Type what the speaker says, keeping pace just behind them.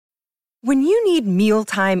When you need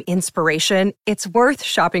mealtime inspiration, it's worth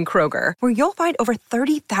shopping Kroger, where you'll find over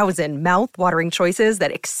 30,000 mouth-watering choices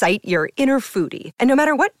that excite your inner foodie. And no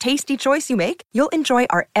matter what tasty choice you make, you'll enjoy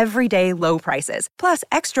our everyday low prices, plus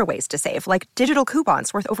extra ways to save, like digital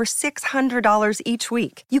coupons worth over $600 each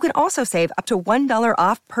week. You can also save up to $1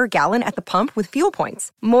 off per gallon at the pump with fuel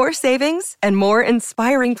points. More savings and more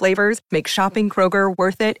inspiring flavors make shopping Kroger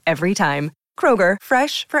worth it every time. Kroger,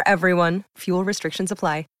 fresh for everyone. Fuel restrictions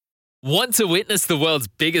apply. Want to witness the world's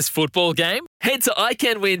biggest football game? Head to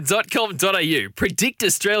iCanWin.com.au, predict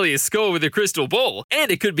Australia's score with a crystal ball, and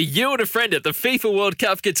it could be you and a friend at the FIFA World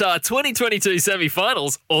Cup Qatar 2022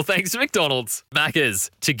 semi-finals, all thanks to McDonald's. Maccas,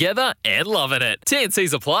 together and loving it.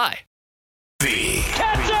 TNCs apply. Big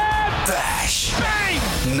Bash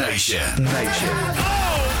Nation.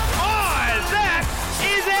 Oh, my, that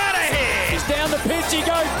is out of here. He's down the pitch, he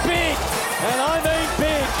goes big, and I mean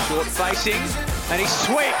big. Short facing, and he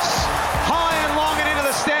sweeps high and long and into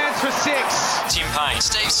the stands for 6. Tim Payne,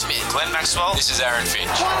 Steve Smith, Glenn Maxwell. This is Aaron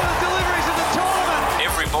Finch. One of the deliveries of the tournament.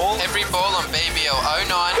 Every ball on BBL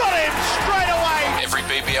 09. Got him straight away. Every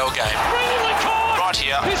BBL game. Brilliantly caught. Right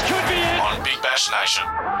here. This could be it. On Big Bash Nation.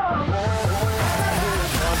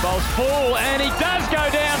 Bowls full, and he does go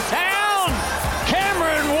downtown.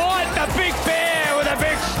 Cameron White, the big bear with a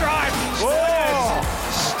big stripe.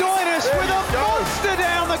 Stoinis with a monster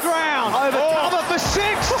down the ground. Over cover for 6.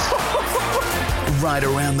 Right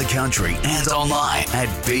around the country and online at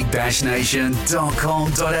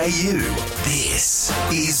bigbashnation.com.au. This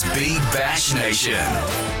is Big Bash Nation.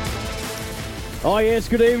 Oh yes,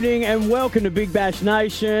 good evening and welcome to Big Bash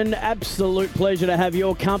Nation. Absolute pleasure to have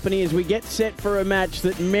your company as we get set for a match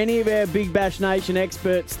that many of our Big Bash Nation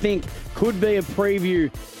experts think could be a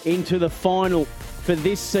preview into the final for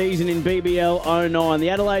this season in BBL 09. The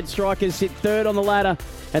Adelaide Strikers sit third on the ladder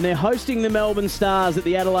and they're hosting the Melbourne Stars at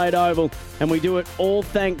the Adelaide Oval, and we do it all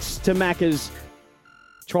thanks to Macca's.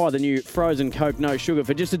 Try the new frozen Coke No Sugar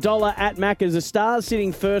for just $1 at Macca's. The Stars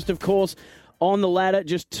sitting first, of course, on the ladder.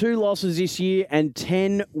 Just 2 losses this year and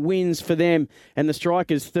 10 wins for them. And the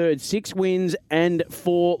Strikers third, 6 wins and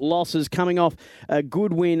 4 losses, coming off a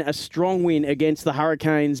good win, a strong win against the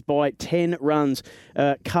Hurricanes by 10 runs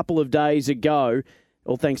a couple of days ago.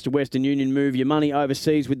 All thanks to Western Union. Move your money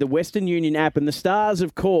overseas with the Western Union app. And the Stars,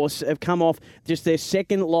 of course, have come off just their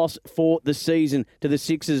second loss for the season to the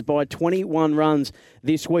Sixers by 21 runs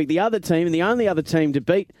this week. The other team, and the only other team to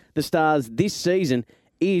beat the Stars this season,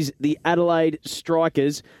 is the Adelaide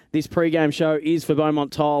Strikers. This pre-game show is for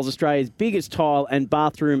Beaumont Tiles, Australia's biggest tile and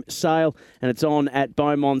bathroom sale, and it's on at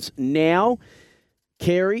Beaumont's now.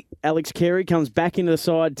 Alex Carey comes back into the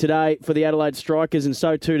side today for the Adelaide Strikers, and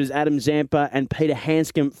so too does Adam Zampa and Peter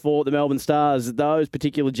Hanscom for the Melbourne Stars. Those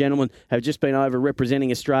particular gentlemen have just been over representing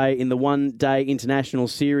Australia in the one-day international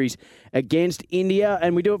series against India,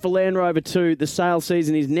 and we do it for Land Rover too. The sale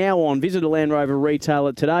season is now on. Visit a Land Rover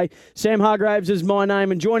retailer today. Sam Hargraves is my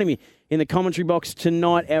name, and joining me in the commentary box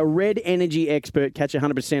tonight, our Red Energy expert. Catch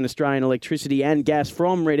 100% Australian electricity and gas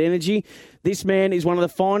from Red Energy. This man is one of the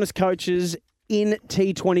finest coaches in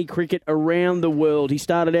T20 cricket around the world. He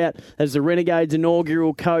started out as the Renegades'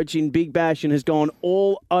 inaugural coach in Big Bash and has gone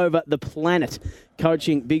all over the planet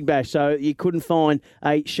coaching Big Bash. So you couldn't find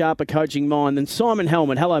a sharper coaching mind than Simon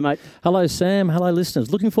Hellman. Hello, mate. Hello, Sam. Hello, listeners.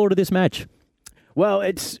 Looking forward to this match. Well,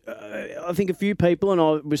 it's, I think a few people, and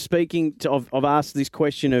I was speaking to, I've asked this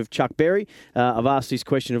question of Chuck Berry, I've asked this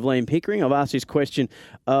question of Liam Pickering, I've asked this question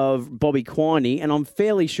of Bobby Quiney, and I'm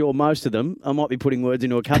fairly sure most of them, I might be putting words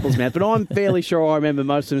into a couple's mouth, but I'm fairly sure I remember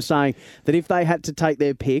most of them saying that if they had to take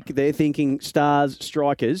their pick, they're thinking Stars,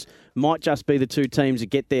 Strikers might just be the two teams that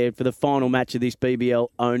get there for the final match of this BBL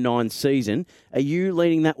 09 season. Are you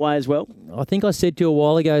leaning that way as well? I think I said to you a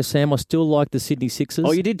while ago, Sam, I still like the Sydney Sixers.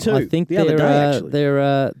 Oh, you did too. I think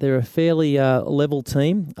they're a fairly level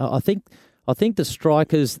team. I think the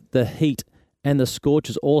Strikers, the Heat, and the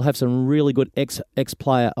Scorchers all have some really good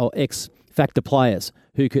ex-player or X-factor players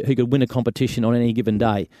who could win a competition on any given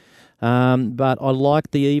day. But I like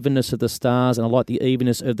the evenness of the Stars and I like the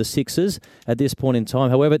evenness of the Sixers at this point in time.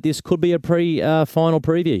 However, this could be a final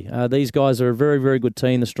preview. These guys are a very, very good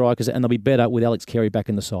team, the Strikers, and they'll be better with Alex Carey back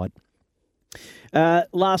in the side.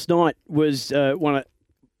 Last night was one of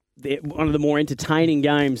the more entertaining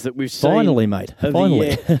games that we've seen. Finally, mate.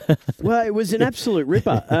 Finally. Well, it was an absolute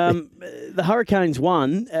ripper. The Hurricanes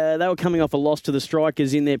won. They were coming off a loss to the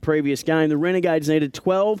Strikers in their previous game. The Renegades needed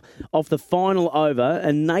 12 off the final over,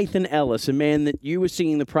 and Nathan Ellis, a man that you were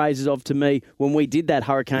singing the praises of to me when we did that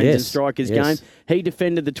Hurricanes and Strikers game, He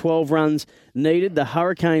defended the 12 runs needed. The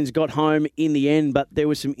Hurricanes got home in the end, but there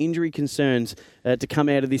were some injury concerns to come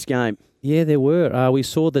out of this game. Yeah, there were. We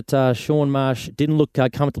saw that Sean Marsh didn't look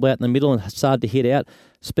comfortable out in the middle and started to hit out.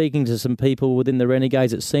 Speaking to some people within the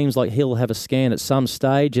Renegades, it seems like he'll have a scan at some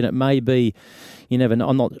stage, and it may be, you never know.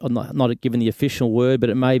 I'm not giving the official word,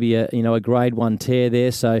 but it may be a grade 1 tear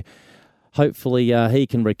there. So hopefully he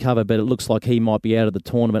can recover, but it looks like he might be out of the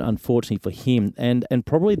tournament, unfortunately for him. And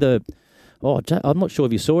probably I'm not sure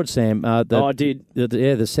if you saw it, Sam. I did.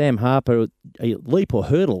 The Sam Harper leap or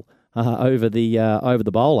hurdle over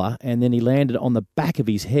the bowler, and then he landed on the back of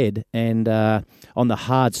his head and on the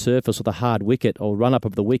hard surface or the hard wicket or run up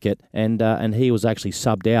of the wicket, and he was actually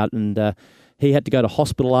subbed out, and he had to go to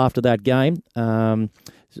hospital after that game.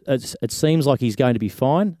 It seems like he's going to be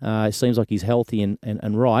fine. It seems like he's healthy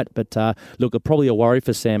and right. But look, probably a worry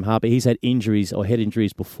for Sam Harper. He's had injuries or head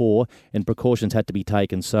injuries before, and precautions had to be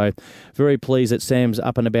taken. So very pleased that Sam's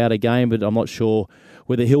up and about again, but I'm not sure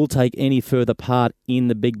whether he'll take any further part in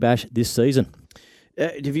the Big Bash this season.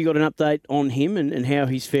 Have you got an update on him and how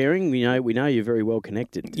he's faring? We know you're very well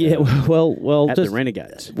connected. Yeah, well, at the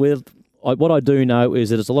Renegades. What I do know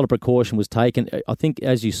is that a lot of precaution was taken. I think,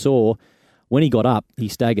 as you saw, when he got up, he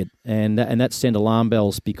staggered, and that sent alarm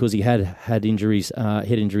bells because he had injuries,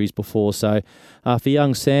 head injuries before. So for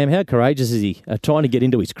young Sam, how courageous is he trying to get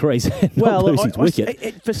into his crease and not lose his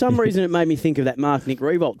wicket? For some reason, it made me think of that mark Nick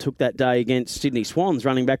Revolt took that day against Sydney Swans,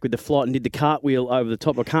 running back with the flight and did the cartwheel over the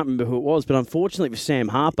top. I can't remember who it was, but unfortunately for Sam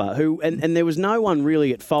Harper, and there was no one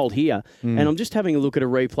really at fault here. And I'm just having a look at a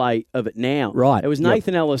replay of it now. Right. It was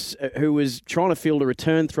Nathan Ellis who was trying to field a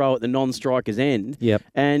return throw at the non-striker's end. Yep.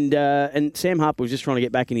 And Sam Harper was just trying to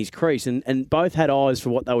get back in his crease, and both had eyes for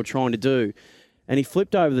what they were trying to do. And he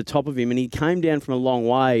flipped over the top of him, and he came down from a long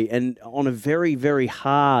way, and on a very, very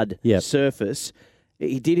hard surface,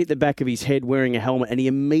 he did hit the back of his head wearing a helmet, and he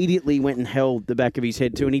immediately went and held the back of his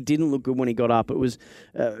head too, and he didn't look good when he got up.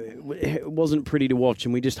 It wasn't pretty to watch,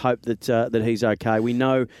 and we just hope that he's okay. We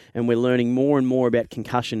know, and we're learning more and more about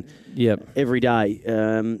concussion every day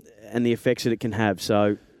and the effects that it can have.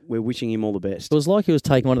 So we're wishing him all the best. It was like he was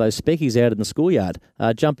taking one of those speckies out in the schoolyard,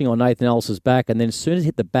 jumping on Nathan Ellis's back, and then as soon as he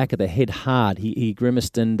hit the back of the head hard, he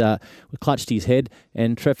grimaced and clutched his head.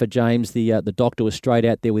 And Trevor James, the doctor, was straight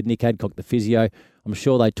out there with Nick Adcock, the physio. I'm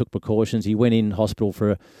sure they took precautions. He went in hospital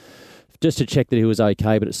just to check that he was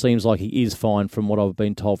okay, but it seems like he is fine from what I've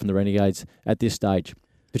been told from the Renegades at this stage.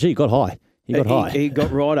 But gee, he got high. He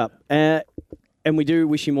got right up. And we do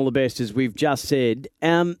wish him all the best, as we've just said.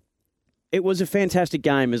 It was a fantastic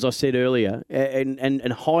game, as I said earlier, and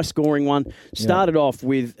a high-scoring one. Started off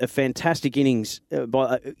with a fantastic innings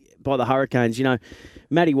by the Hurricanes. You know,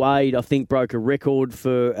 Matty Wade, I think, broke a record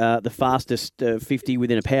for the fastest 50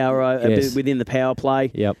 within the power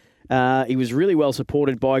play. Yep. He was really well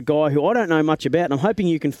supported by a guy who I don't know much about, and I'm hoping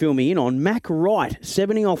you can fill me in on, Mac Wright,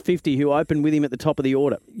 70 off 50, who opened with him at the top of the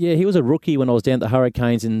order. Yeah, he was a rookie when I was down at the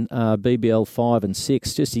Hurricanes in BBL 5 and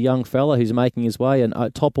 6. Just a young fella who's making his way, and a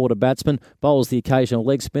top-order batsman, bowls the occasional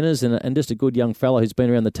leg spinners, and just a good young fella who's been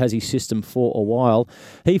around the Tassie system for a while.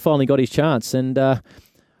 He finally got his chance, and I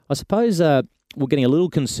suppose we're getting a little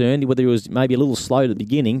concerned whether he was maybe a little slow at the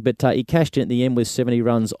beginning, but he cashed in at the end with 70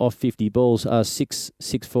 runs off 50 balls, 6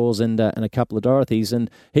 fours and a couple of Dorothys, and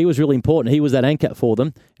he was really important. He was that anchor for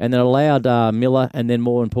them, and then allowed Miller and then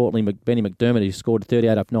more importantly Benny McDermott, who scored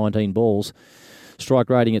 38 off 19 balls, strike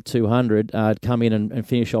rating at 200, come in and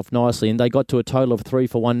finish off nicely, and they got to a total of 3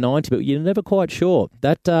 for 190, but you're never quite sure.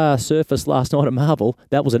 That surface last night at Marvel,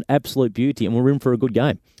 that was an absolute beauty, and we're in for a good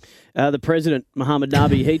game. The president, Mohamed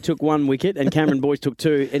Nabi, he took 1 wicket and Cameron Boyce took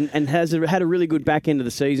 2 and has had a really good back end of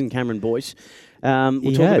the season, Cameron Boyce.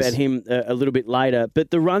 We'll talk about him a little bit later.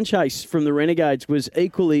 But the run chase from the Renegades was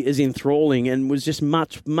equally as enthralling and was just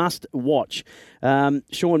must watch.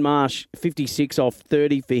 Sean Marsh, 56 off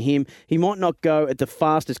 30 for him. He might not go at the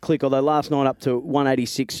fastest click, although last night up to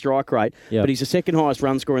 186 strike rate, but he's the second highest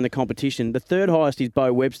run scorer in the competition. The third highest is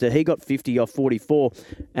Bo Webster. He got 50 off 44.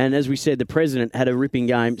 And as we said, the president had a ripping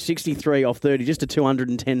game, 63 off 30, just a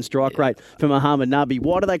 210 strike rate for Mohamed Nabi.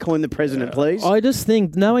 Why do they call him the president, please? I just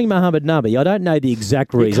think, knowing Mohamed Nabi, I don't know the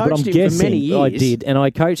exact reason, but I'm guessing for many years. I did, and I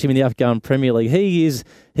coached him in the Afghan Premier League. He is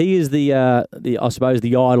the I suppose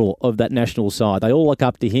the idol of that national side. They all look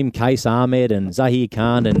up to him. Qais Ahmed and Zahir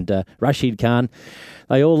Khan and Rashid Khan.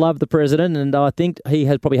 They all love the president, and I think he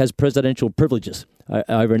probably has presidential privileges.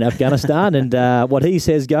 over in Afghanistan, and what he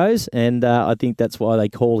says goes, and I think that's why they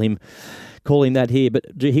call him that here. But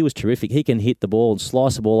he was terrific. He can hit the ball and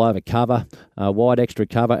slice the ball over cover, wide extra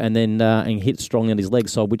cover, and then and hit strongly on his leg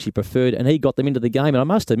side, which he preferred, and he got them into the game. And I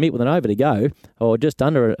must admit, with an over to go, or just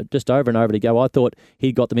over an over to go, I thought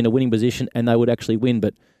he got them in a winning position and they would actually win.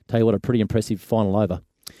 But tell you what, a pretty impressive final over.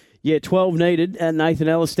 Yeah, 12 needed, and Nathan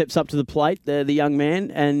Ellis steps up to the plate, the young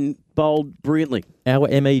man, and bowled brilliantly. Our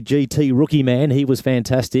MEGT rookie man, he was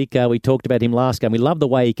fantastic. We talked about him last game. We love the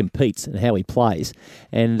way he competes and how he plays.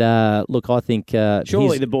 And look, I think...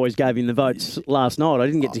 surely the boys gave him the votes last night. I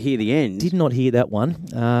didn't get to hear the end. Did not hear that one,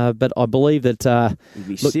 but I believe that... He'd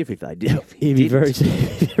be stiff if they did. He'd be very,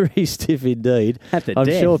 very stiff indeed. I'm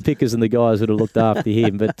sure Pickers and the guys would have looked after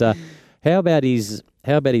him, but... How about his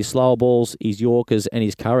slower balls, his Yorkers, and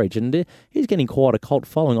his courage? And he's getting quite a cult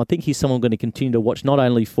following. I think he's someone we're going to continue to watch, not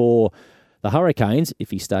only for the Hurricanes,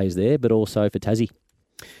 if he stays there, but also for Tassie.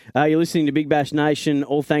 You're listening to Big Bash Nation,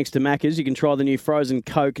 all thanks to Macca's. You can try the new frozen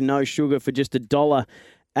Coke, no sugar, for just $1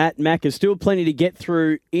 at Macca's. Still plenty to get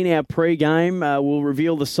through in our pre-game. We'll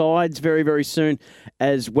reveal the sides very, very soon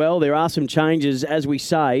as well. There are some changes, as we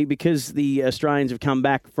say, because the Australians have come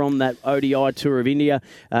back from that ODI tour of India.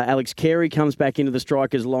 Alex Carey comes back into the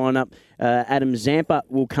strikers lineup. Adam Zampa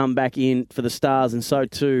will come back in for the Stars, and so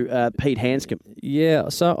too Pete Handscomb. Yeah,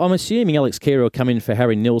 so I'm assuming Alex Carey will come in for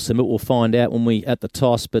Harry Nilsson, but we'll find out when we at the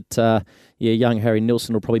toss. But young Harry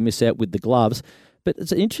Nilsson will probably miss out with the gloves. But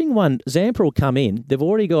it's an interesting one. Zampa will come in. They've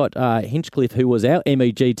already got Hinchcliffe, who was our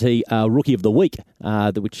MEGT Rookie of the Week,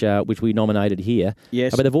 which we nominated here.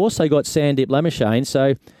 Yes. But they've also got Sandeep Lamashane.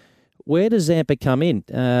 So where does Zampa come in?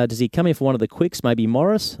 Does he come in for one of the quicks, maybe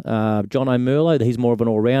Morris, John O'Merlo? He's more of an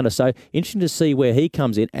all-rounder. So interesting to see where he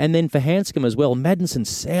comes in. And then for Handscomb as well, Maddinson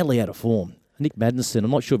sadly out of form. Nick Maddinson,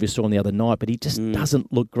 I'm not sure if you saw him the other night, but he just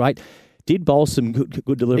doesn't look great. Did bowl some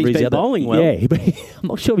good deliveries. He's been bowling well. Yeah, I'm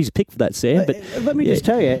not sure he's picked for that, Sam. But let me just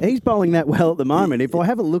tell you, he's bowling that well at the moment. If I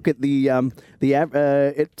have a look at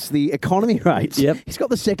it's the economy rates. Yep. He's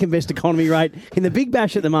got the second best economy rate in the Big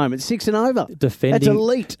Bash at the moment, 6 and over. Defending, that's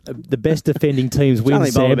elite. The best defending teams win,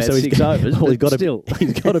 Sam. So he's got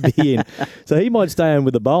to be in. So he might stay on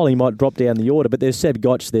with the bowl. He might drop down the order. But there's Seb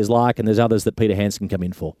Gotch, there's Larkin, there's others that Peter Handscomb come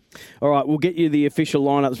in for. All right, we'll get you the official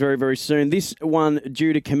lineups very, very soon. This one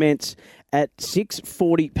due to commence at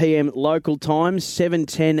 6:40 p.m. local time,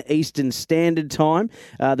 7:10 Eastern Standard Time.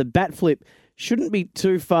 The bat flip shouldn't be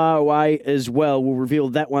too far away as well. We'll reveal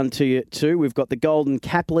that one to you too. We've got the Golden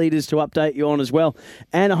Cap leaders to update you on as well,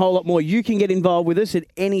 and a whole lot more. You can get involved with us at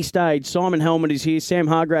any stage. Simon Helmet is here. Sam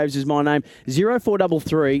Hargraves is my name.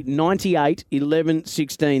 0433 98 11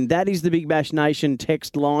 16. That is the Big Bash Nation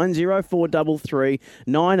text line. 0433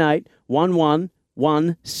 98 11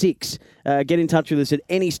 16. Get in touch with us at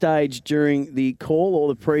any stage during the call or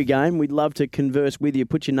the pre-game. We'd love to converse with you.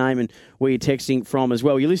 Put your name and where you're texting from as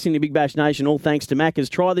well. You're listening to Big Bash Nation, all thanks to Macca's.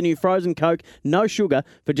 Try the new frozen Coke, no sugar,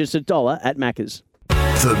 for just $1 at Macca's.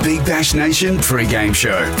 The Big Bash Nation pre-game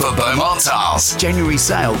show for Beaumont Tiles. January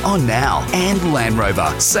sale on now, and Land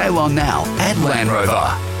Rover. Sale on now at Land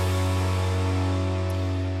Rover.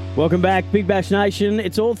 Welcome back, Big Bash Nation.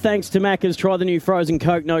 It's all thanks to Macca's. Try the new frozen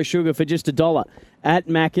Coke, no sugar, for just $1 at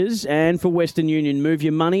Macca's. And for Western Union, move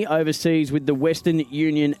your money overseas with the Western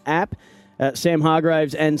Union app. Sam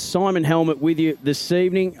Hargraves and Simon Helmet with you this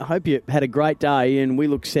evening. I hope you had a great day, and we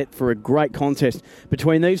look set for a great contest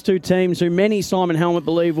between these two teams, who many, Simon Helmet,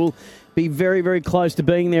 believe will be very, very close to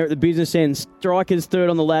being there at the business end. Strikers third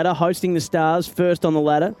on the ladder, hosting the Stars first on the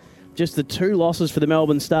ladder. Just the 2 losses for the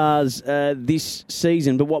Melbourne Stars this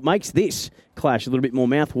season. But what makes this clash a little bit more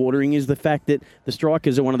mouthwatering is the fact that the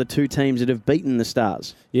Strikers are one of the 2 teams that have beaten the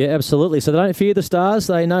Stars. Yeah, absolutely. So they don't fear the Stars.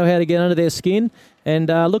 They know how to get under their skin. And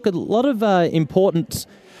look, a lot of importance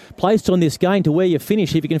placed on this game to where you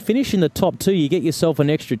finish. If you can finish in the top 2, you get yourself an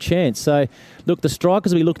extra chance. So, look, the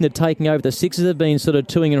Strikers will be looking at taking over. The Sixers have been sort of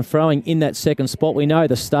toing and froing in that second spot. We know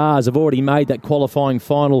the Stars have already made that qualifying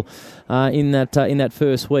final in that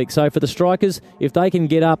first week. So for the Strikers, if they can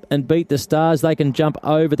get up and beat the Stars, they can jump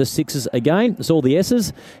over the Sixers again. It's all the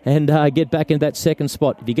S's, and get back into that second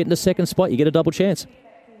spot. If you get in the second spot, you get a double chance.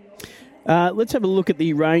 Let's have a look at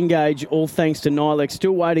the rain gauge, all thanks to Nilex.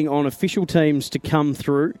 Still waiting on official teams to come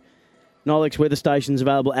through. Nilex weather station's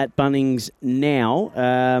available at Bunnings now.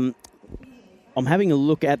 I'm having a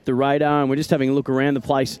look at the radar, and we're just having a look around the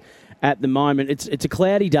place at the moment. It's a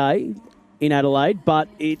cloudy day in Adelaide, but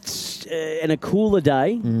it's a cooler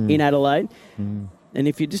day in Adelaide. And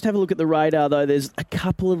if you just have a look at the radar, though, there's a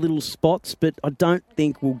couple of little spots, but I don't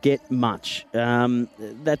think we'll get much.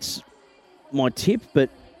 That's my tip,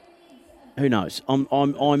 but Who knows?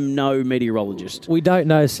 I'm no meteorologist. We don't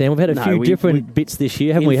know, Sam. We've had a few different bits this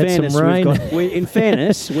year, haven't we? Had some rain. In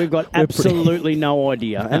fairness, we've got absolutely no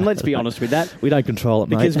idea. And let's be honest with that. We don't control it,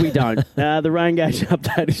 mate. Because we don't. The rain gauge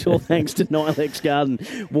update is all thanks to Nilex Garden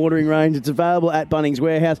Watering Range. It's available at Bunnings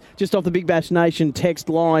Warehouse, just off the Big Bash Nation text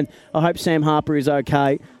line. I hope Sam Harper is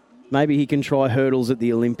okay. Maybe he can try hurdles at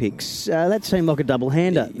the Olympics. That seemed like a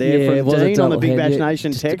double-hander there from Dean on the Big Bash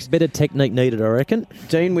Nation text. Better technique needed, I reckon.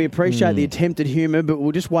 Dean, we appreciate the attempted humour, but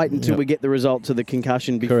we'll just wait until we get the results of the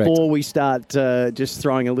concussion before we start just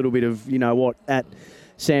throwing a little bit of, at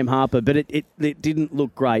Sam Harper. But it didn't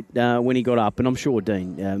look great when he got up, and I'm sure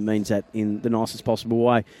Dean means that in the nicest possible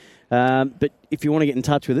way. But if you want to get in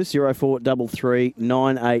touch with us, 0433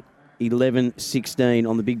 98 11 16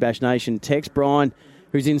 on the Big Bash Nation text. Brian,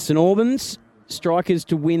 who's in St Albans, Strikers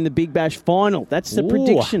to win the Big Bash final. That's the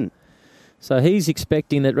prediction. So he's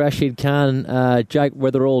expecting that Rashid Khan, Jake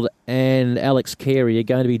Weatherald and Alex Carey are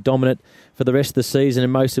going to be dominant for the rest of the season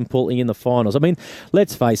and most importantly in the finals. I mean,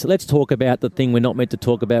 let's face it, let's talk about the thing we're not meant to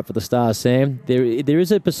talk about for the Stars, Sam. There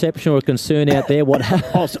is a perception or a concern out there. Whatever.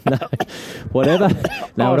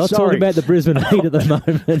 No, we're not talking about the Brisbane Heat at the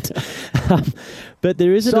moment. But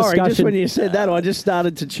there is a discussion. Just when you said that, I just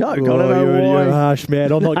started to choke. I don't know why. You're harsh,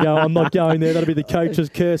 man. I'm not going there. That'll be the coach's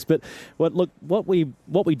curse. But what we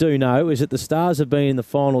do know is that the Stars have been in the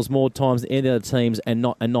finals more times than any other teams and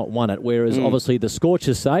not won it. Whereas obviously the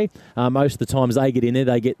Scorchers say most of the times they get in there,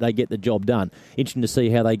 they get the job done. Interesting to see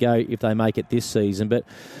how they go if they make it this season. But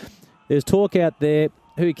there's talk out there.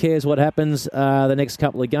 Who cares what happens the next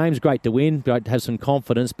couple of games? Great to win, great to have some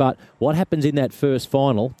confidence. But what happens in that first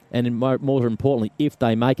final, and more importantly, if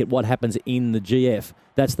they make it, what happens in the GF?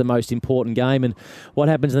 That's the most important game. And what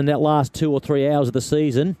happens in that last 2 or 3 hours of the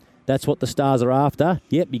season, that's what the Stars are after.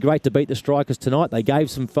 Yep, be great to beat the Strikers tonight. They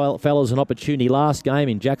gave some fellas an opportunity last game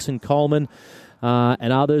in Jackson Coleman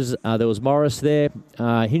and others. There was Morris there.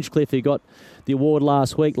 Hinchcliffe, who got the award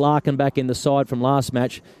last week. Larkin back in the side from last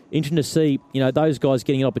match. Interesting to see, those guys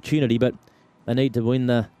getting an opportunity, but they need to win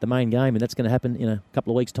the main game, and that's going to happen in a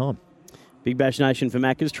couple of weeks' time. Big Bash Nation for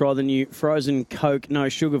Macca's. Try the new frozen Coke, no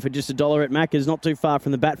sugar, for just $1 at Macca's. Not too far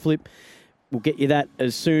from the bat flip. We'll get you that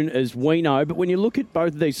as soon as we know. But when you look at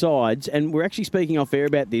both of these sides, and we're actually speaking off air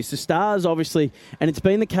about this, the Stars obviously, and it's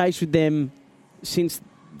been the case with them since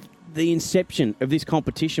the inception of this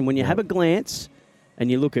competition. When you have a glance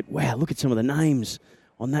and you look at some of the names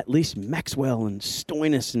on that list, Maxwell and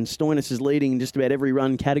Stoinis is leading in just about every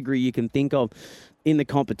run category you can think of in the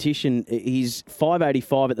competition. He's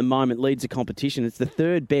 585 at the moment, leads the competition. It's the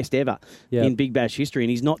third best ever in Big Bash history, and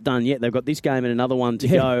he's not done yet. They've got this game and another one to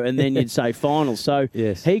go, and then you'd say finals. So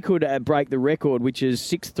he could break the record, which is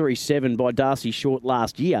 637 by Darcy Short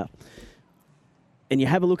last year. And you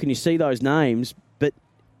have a look and you see those names, but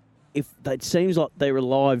it seems like they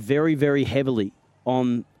rely very, very heavily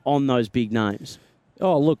on those big names.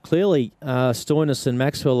 Oh, look, clearly Stoinis and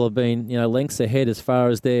Maxwell have been lengths ahead as far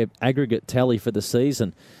as their aggregate tally for the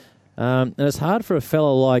season. And it's hard for a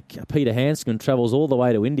fellow like Peter Handscomb, travels all the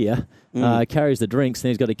way to India, carries the drinks, and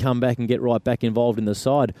he's got to come back and get right back involved in the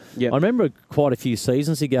side. Yep. I remember quite a few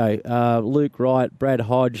seasons ago, Luke Wright, Brad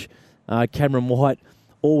Hodge, Cameron White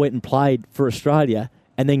all went and played for Australia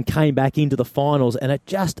and then came back into the finals, and it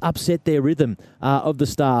just upset their rhythm of the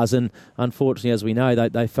Stars. And unfortunately, as we know,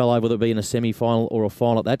 they fell over, whether it be in a semi-final or a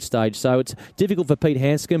final at that stage. So it's difficult for Pete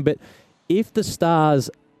Handscomb, but if the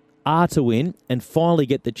Stars are to win and finally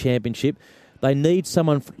get the championship, they need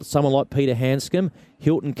someone like Peter Handscomb,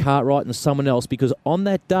 Hilton Cartwright and someone else, because on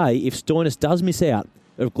that day, if Stoinis does miss out,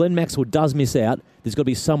 or if Glenn Maxwell does miss out, there's got to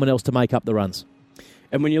be someone else to make up the runs.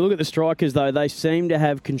 And when you look at the Strikers, though, they seem to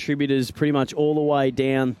have contributors pretty much all the way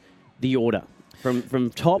down the order, from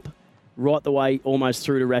top right the way almost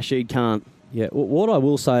through to Rashid Khan. Yeah, what I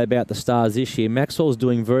will say about the Stars this year, Maxwell's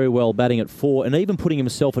doing very well batting at 4 and even putting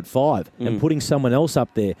himself at 5 and putting someone else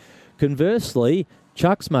up there. Conversely,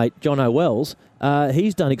 Chuck's mate, John O'Wells,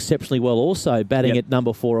 he's done exceptionally well also, batting at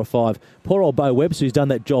number 4 or 5. Poor old Bo Webster, who's done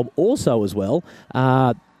that job also as well.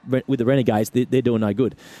 With the Renegades, they're doing no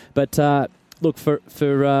good. But look, for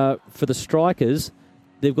the Strikers,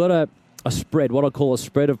 they've got a spread, what I call a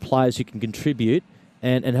spread of players who can contribute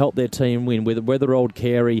and help their team win, with Weatherald,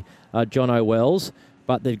 Carey, John O'Wells,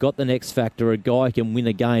 but they've got the next factor, a guy who can win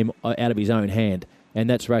a game out of his own hand, and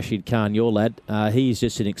that's Rashid Khan, your lad. He's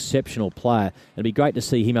just an exceptional player. It'd be great to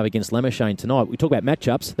see him up against Lamashane tonight. We talk about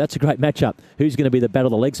matchups. That's a great matchup. Who's going to be the battle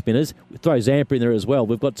of the leg spinners? We throw Zampa in there as well.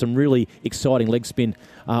 We've got some really exciting leg spin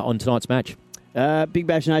on tonight's match. Big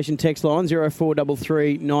Bash Nation text line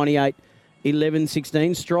 0433 98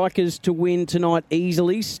 11-16. Strikers to win tonight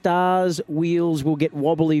easily. Stars wheels will get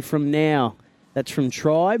wobbly from now. That's from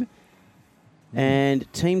Tribe.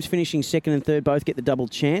 And teams finishing second and third both get the double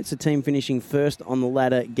chance. The team finishing first on the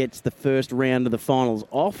ladder gets the first round of the finals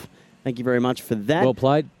off. Thank you very much for that. Well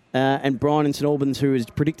played. And Brian in St Albans, who has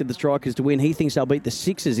predicted the Strikers to win, he thinks they'll beat the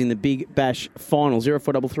Sixers in the Big Bash final.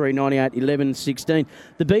 0433 98 11 16.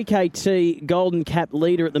 The BKT Golden Cap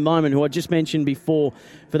leader at the moment, who I just mentioned before,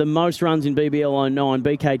 for the most runs in BBL 09,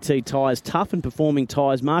 BKT Tyres, tough and performing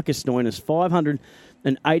tyres. Marcus Stoinis,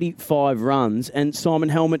 585 runs. And Simon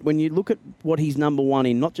Helmut, when you look at what he's number one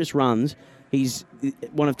in, not just runs, he's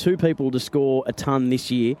one of two people to score a ton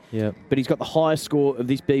this year. Yep. But he's got the highest score of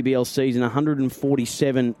this BBL season,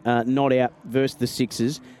 147 not out versus the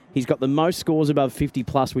Sixers. He's got the most scores above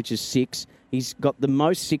 50+, which is 6. He's got the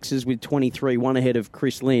most sixes with 23, one ahead of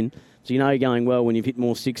Chris Lynn. So you know you're going well when you've hit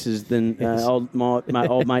more sixes than old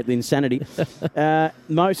mate Lynn Sanity.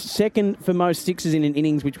 Second for most sixes in an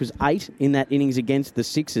innings, which was 8 in that innings against the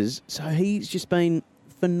Sixers. So he's just been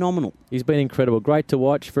phenomenal. He's been incredible. Great to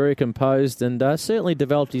watch, very composed, and certainly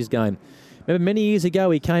developed his game. Remember, many years ago,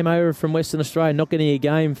 he came over from Western Australia, not getting a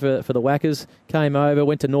game for the Whackers. Came over,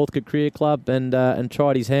 went to Northcote Career Club and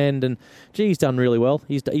tried his hand. And, gee, he's done really well.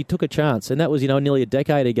 He took a chance, and that was nearly a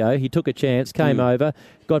decade ago. He took a chance, came over,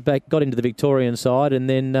 got into the Victorian side, and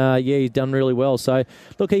then, he's done really well. So,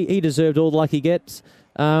 look, he deserved all the luck he gets.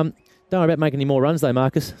 Don't worry about making any more runs, though,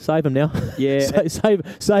 Marcus. Save him now. Yeah.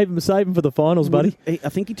 save him for the finals, buddy. I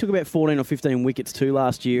think he took about 14 or 15 wickets too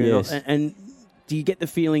last year. Yes. And do you get the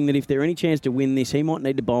feeling that if there any chance to win this, he might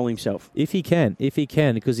need to bowl himself? If he can,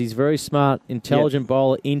 because he's very smart, intelligent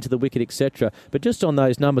bowler, into the wicket, etc. But just on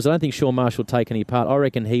those numbers, I don't think Shaun Marsh will take any part. I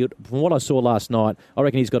reckon from what I saw last night, I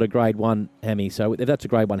reckon he's got a grade 1 hammy. So if that's a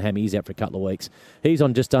grade 1 hammy, he's out for a couple of weeks. He's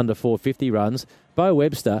on just under 450 runs. Bo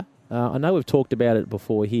Webster, I know we've talked about it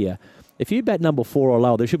before here. If you bat number 4 or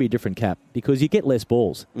lower, there should be a different cap because you get less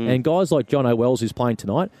balls. And guys like John O'Wells, who's playing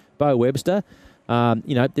tonight, Bo Webster,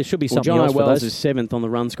 there should be something else for those. John O'Wells is 7th on the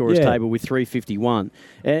run scorers table with 351.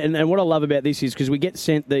 And what I love about this is because we get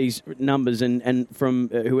sent these numbers and from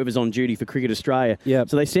whoever's on duty for Cricket Australia. Yep.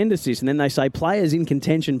 So they send us this and then they say players in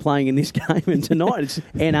contention playing in this game, and tonight it's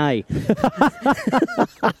NA.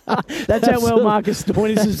 That's how well Marcus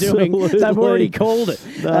Stoinis is doing. They've already called it.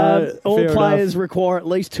 All players require at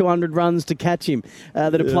least 200 runs to catch him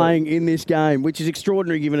that are playing in this game, which is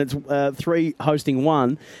extraordinary given it's 3 hosting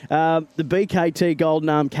 1. The BKT Golden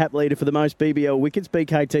Arm cap leader for the most BBL wickets.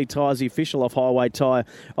 BKT Tyres, the official off-highway tyre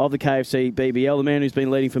of the KFC BBL. The man who's been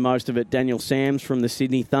leading for most of it, Daniel Sams from the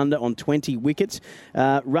Sydney Thunder on 20 wickets.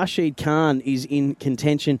 Rashid Khan is in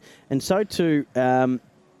contention, and so too...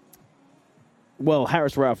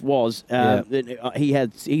 Harris Rauf was.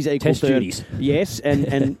 He's equal Test third. duties. Yes,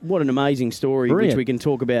 and what an amazing story, Brilliant. which we can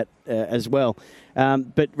talk about as well.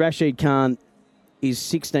 But Rashid Khan is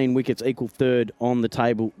 16 wickets, equal third on the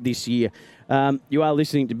table this year. You are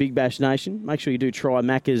listening to Big Bash Nation. Make sure you do try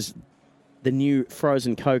Macca's, the new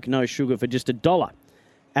frozen Coke, no sugar, for just $1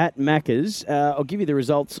 at Macca's. I'll give you the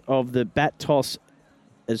results of the bat toss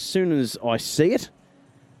as soon as I see it.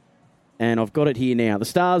 And I've got it here now. The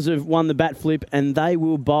Stars have won the bat flip and they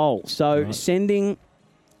will bowl. So sending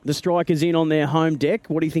the Strikers in on their home deck.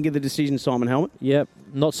 What do you think of the decision, Simon Helmut? Yep,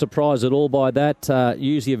 not surprised at all by that.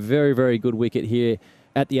 Usually a very, very good wicket here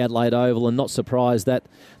at the Adelaide Oval, and not surprised that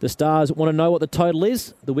the Stars want to know what the total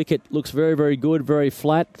is. The wicket looks very, very good, very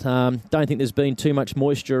flat. Don't think there's been too much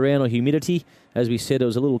moisture around or humidity. As we said, it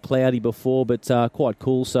was a little cloudy before, but quite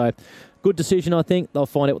cool. So good decision, I think. They'll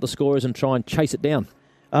find out what the score is and try and chase it down.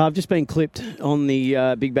 I've just been clipped on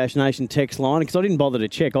the Big Bash Nation text line because I didn't bother to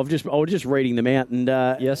check. I was just reading them out, and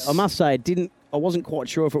yes. I must say I wasn't quite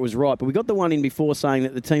sure if it was right, but we got the one in before saying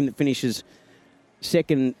that the team that finishes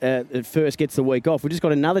second first gets the week off. We just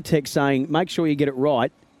got another text saying make sure you get it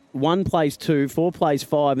right. 1 plays 2, 4 plays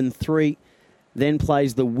 5, and 3 then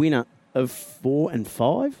plays the winner of 4 and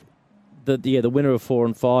 5. The winner of 4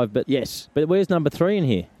 and 5, but yes. But where's number 3 in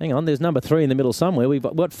here? Hang on, there's number 3 in the middle somewhere. We've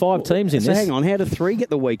got 5 teams in so this. Hang on, how do 3 get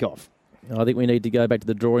the week off? I think we need to go back to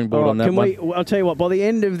the drawing board on that one. I'll tell you what, by the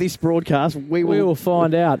end of this broadcast, we will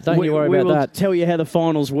find out. Don't you worry about that. We will tell you how the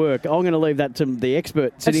finals work. I'm going to leave that to the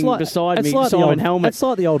expert sitting beside me, Simon Helmut. It's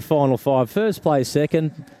like the old final 5. First place,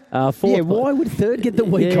 second, fourth. Yeah, why would third get the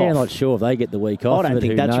week off? Yeah, not sure if they get the week off. I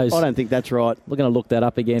don't think that's right. We're going to look that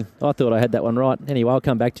up again. I thought I had that one right. Anyway, I'll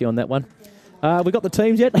come back to you on that one. We got the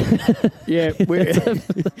teams yet? Yeah,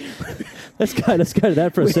 let's go to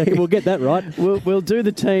that for a second. We'll get that right. We'll do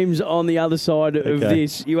the teams on the other side of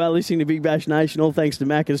this. You are listening to Big Bash Nation, all thanks to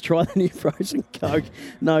Macca's. Try the new frozen Coke,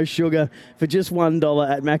 no sugar, for just $1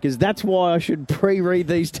 at Macca's. That's why I should pre-read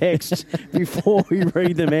these texts before we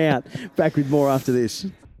read them out. Back with more after this.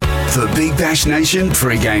 The Big Bash Nation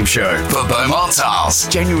pre-game show for Beaumont Tiles.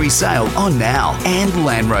 January sale on now. And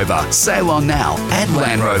Land Rover. Sale on now at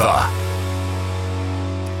Land Rover.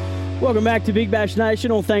 Welcome back to Big Bash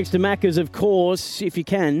Nation, all thanks to Macca's, of course. If you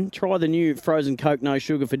can, try the new frozen Coke, no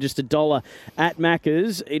sugar, for just $1 at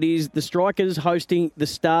Macca's. It is the Strikers hosting the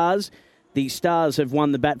Stars. The Stars have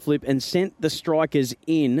won the bat flip and sent the Strikers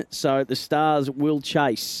in, so the Stars will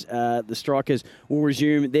chase. The Strikers will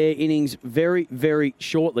resume their innings very, very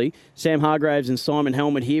shortly. Sam Hargraves and Simon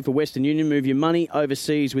Helmet here for Western Union. Move your money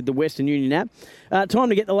overseas with the Western Union app. Time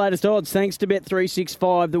to get the latest odds thanks to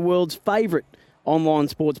Bet365, the world's favourite online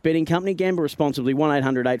sports betting company. Gamble responsibly.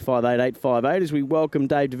 1-800-858-858 as we welcome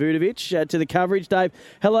Dave Davutovic to the coverage. Dave,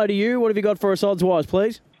 hello to you. What have you got for us odds-wise,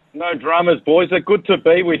 please? No dramas, boys. It's good to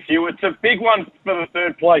be with you. It's a big one for the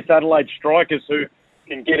third place Adelaide Strikers, who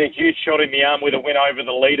can get a huge shot in the arm with a win over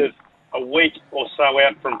the leaders a week or so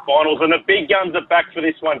out from finals. And the big guns are back for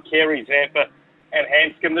this one, Carey, Zampa and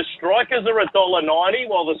Hanscom. The Strikers are $1.90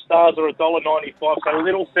 while the Stars are $1.95, so a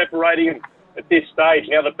little separating at this stage.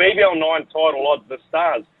 Now, the BBL 9 title odds, the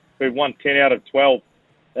Stars, who've won 10 out of 12,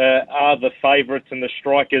 are the favourites, and the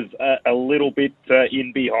Strikers are a little bit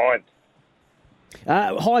in behind.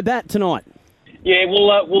 High bat tonight. Yeah,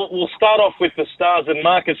 we'll start off with the Stars and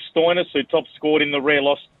Marcus Stoinis, who top scored in the rare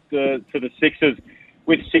loss to the Sixers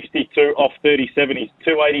with 62 off 37. He's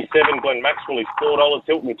 $2.87. Glenn Maxwell is $4.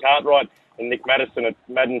 Hilton Cartwright and Nick Madison at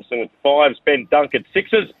 5. Ben Dunk at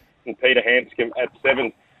 6s and Peter Hanscom at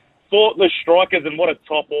 7. For the Strikers, and what a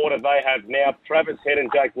top order they have now. Travis Head and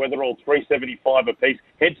Jake Weatherall, $3.75 apiece.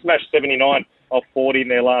 Head smashed 79 off 40 in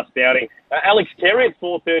their last outing. Alex Carey at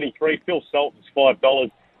 $4.33. Phil Salt is $5.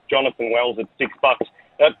 Jonathan Wells at $6.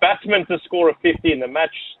 Batsmen to score a 50 in the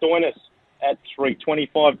match. Stoinis at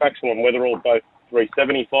 $3.25. Maxwell and Weatherall both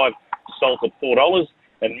 $3.75. Salt at $4.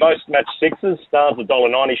 And most match sixes. Stars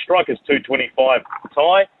 $1.90. Strikers $2.25.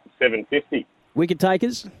 Tie $7.50. Wicket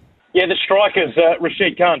takers. Yeah, the Strikers,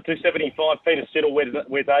 Rashid Khan, $2.75, Peter Siddle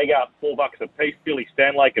with Agar, $4 apiece, Billy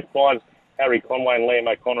Stanlake at 5, Harry Conway and Liam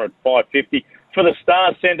O'Connor at $5.50. For the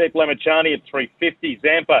Stars, Sandeep Lamachani at $3.50,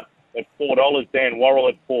 Zampa at $4, Dan Worrell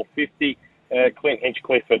at $4.50, Clint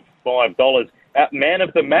Hinchcliffe at $5. Man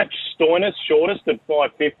of the match, Stoinis, shortest at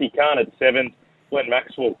 $5.50, Khan at 7, Glenn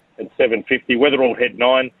Maxwell at $7.50, Weatherall head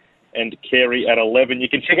 9, and Carey at 11. You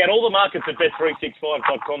can check out all the markets at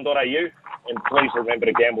bet365.com.au. And please remember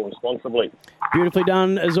to gamble responsibly. Beautifully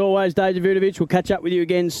done, as always, Dave Davutovic. We'll catch up with you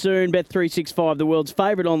again soon. Bet365, the world's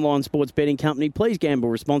favourite online sports betting company. Please gamble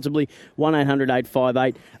responsibly.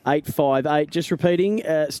 1-800-858-858. Just repeating,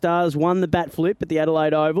 Stars won the bat flip at the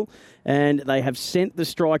Adelaide Oval, and they have sent the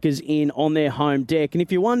Strikers in on their home deck. And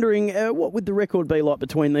if you're wondering what would the record be like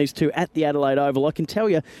between these two at the Adelaide Oval, I can tell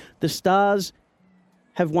you the Stars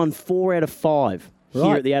have won 4 out of 5.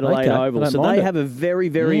 Here at the Adelaide Oval. So they have a very,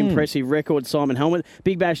 very impressive record, Simon Helmet.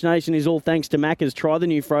 Big Bash Nation is all thanks to Macca's. Try the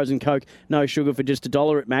new frozen Coke, no sugar, for just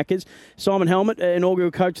 $1 at Macca's. Simon Helmet, inaugural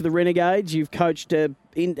coach of the Renegades. You've coached in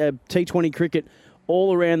T20 cricket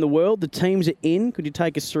all around the world. The teams are in. Could you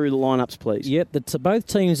take us through the lineups, please? Yep, both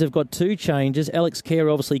teams have got 2 changes. Alex Carey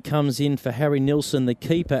obviously comes in for Harry Nilsson, the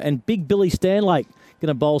keeper, and big Billy Stanlake going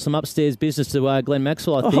to bowl some upstairs business to Glenn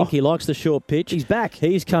Maxwell, I think. He likes the short pitch. He's back.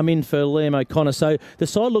 He's come in for Liam O'Connor. So the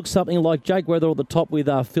side looks something like Jake Weatherall at the top with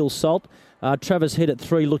Phil Salt. Travis Head at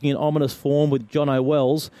 3 looking in ominous form with Jono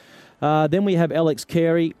Wells. Then we have Alex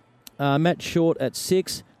Carey, Matt Short at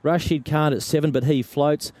 6, Rashid Khan at 7, but he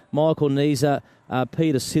floats, Michael Neser,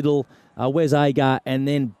 Peter Siddle, Wes Agar, and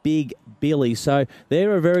then Big Billy. So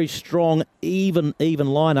they're a very strong, even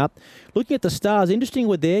lineup. Looking at the Stars, interesting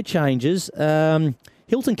with their changes.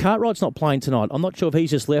 Hilton Cartwright's not playing tonight. I'm not sure if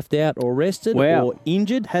he's just left out or rested or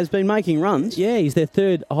injured. Has been making runs. Yeah, he's their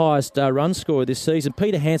 3rd highest run scorer this season.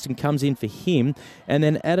 Peter Hanscom comes in for him, and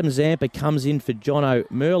then Adam Zampa comes in for Jono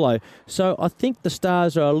Merlo. So I think the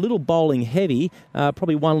Stars are a little bowling heavy,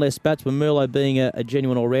 probably one less batsman, Merlo being a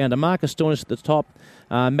genuine all-rounder. Marcus Stoinis at the top,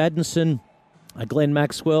 Madison, Glenn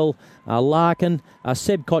Maxwell, Larkin.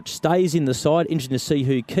 Seb Koch stays in the side. Interesting to see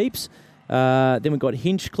who keeps. Then we've got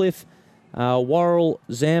Hinchcliffe, Worrell,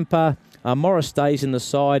 Zampa, Morris stays in the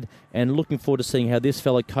side, and looking forward to seeing how this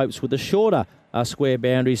fella copes with the shorter square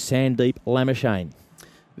boundaries, Sandeep Lamachane.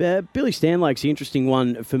 Billy Stanlake's the interesting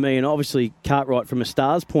one for me, and obviously Cartwright from a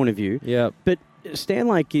Stars point of view. Yeah. But Stan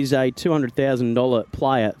Lake is a $200,000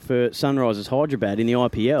 player for Sunrisers Hyderabad in the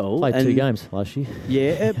IPL. Played 2 games last year.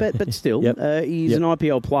 Yeah, but still, he's an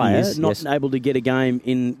IPL player, not able to get a game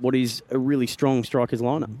in what is a really strong strikers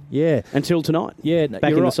lineup. Yeah. Until tonight. Yeah,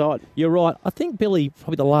 back in the side. You're right. I think Billy,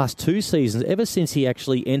 probably the last 2 seasons, ever since he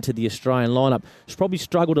actually entered the Australian lineup, has probably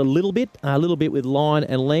struggled a little bit with line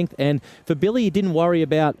and length. And for Billy, he didn't worry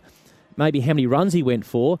about maybe how many runs he went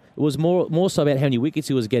for. It was more so about how many wickets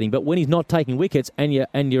he was getting. But when he's not taking wickets and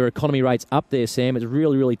your economy rate's up there, Sam, it's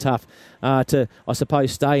really, really tough to, I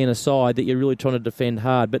suppose, stay in a side that you're really trying to defend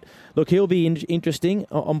hard. But look, he'll be interesting.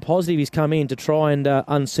 I'm positive he's come in to try and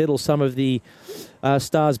unsettle some of the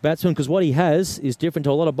Stars batsmen, because what he has is different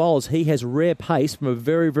to a lot of bowlers. He has rare pace from a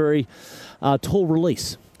very, very tall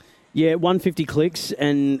release. Yeah, 150 clicks,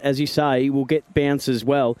 and as you say, we'll get bounce as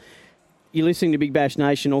well. You're listening to Big Bash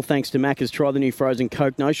Nation, all thanks to Macca's. Try the new frozen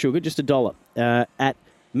Coke, no sugar, just $1 at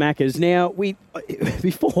Macca's. Now,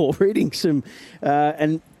 before reading some,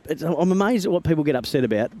 and I'm amazed at what people get upset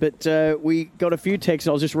about, but we got a few texts.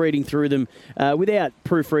 I was just reading through them without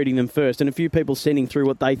proofreading them first, and a few people sending through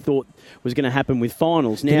what they thought was going to happen with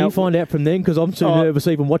finals. Now, can you find out from them? Because I'm too nervous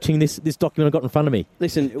even watching this document I've got in front of me.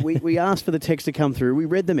 Listen, we asked for the text to come through. We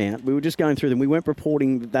read them out. We were just going through them. We weren't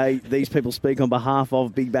reporting that these people speak on behalf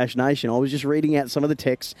of Big Bash Nation. I was just reading out some of the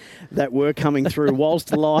texts that were coming through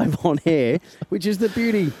whilst live on air, which is the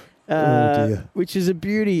beauty. Which is a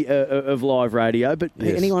beauty of live radio. But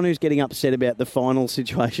anyone who's getting upset about the final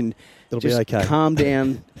situation, it'll be okay. Calm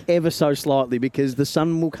down ever so slightly, because the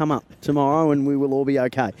sun will come up tomorrow and we will all be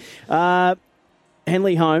okay.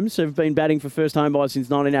 Henley Homes have been batting for first home buyers since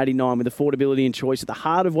 1989 with affordability and choice at the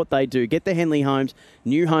heart of what they do. Get the Henley Homes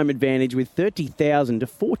new home advantage with $30,000 to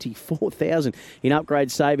 $44,000 in upgrade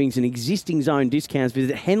savings and existing zone discounts.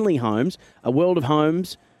 Visit Henley Homes, a world of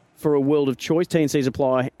homes for a world of choice. T&Cs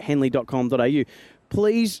apply, henley.com.au.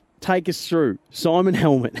 Please take us through, Simon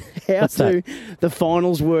Helmet, how do the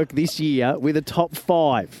finals work this year with a top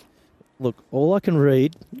 5? Look, all I can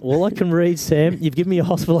read, Sam, you've given me a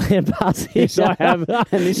hospital hand pass here. Yes, I have, and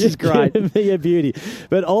this is great. You've given me a beauty.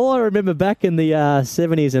 But all I remember back in the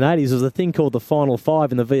 70s and 80s was a thing called the Final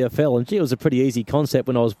 5 in the VFL, and gee, it was a pretty easy concept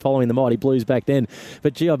when I was following the Mighty Blues back then.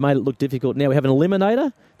 But gee, I've made it look difficult. Now we have an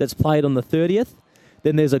eliminator that's played on the 30th.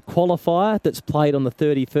 Then there's a qualifier that's played on the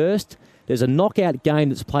 31st. There's a knockout game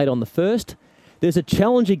that's played on the 1st. There's a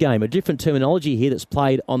challenger game, a different terminology here, that's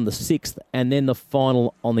played on the 6th, and then the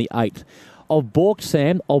final on the 8th. I've balked,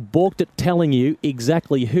 Sam. I've balked at telling you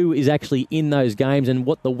exactly who is actually in those games and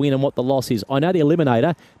what the win and what the loss is. I know the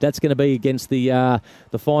eliminator, that's going to be against the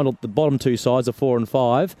final, the bottom 2 sides, the 4 and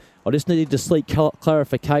 5. I just needed to seek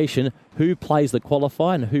clarification who plays the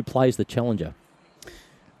qualifier and who plays the challenger.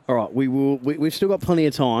 All right, we've still got plenty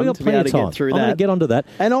of time to be able to get through that. I'm going to get onto that.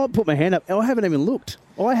 And I'll put my hand up. I haven't even looked.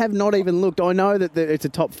 I have not even looked. I know that it's a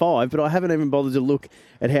top 5, but I haven't even bothered to look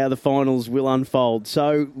at how the finals will unfold.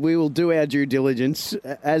 So we will do our due diligence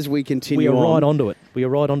as we continue on. We are right onto it. We are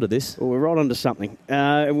right onto this. Well, we're right onto something.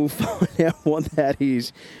 And we'll find out what that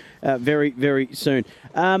is very, very soon.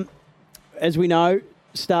 As we know,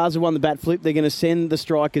 Stars have won the bat flip. They're going to send the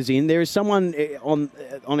strikers in. There is someone on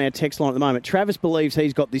our text line at the moment. Travis believes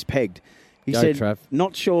he's got this pegged. He said, Trav.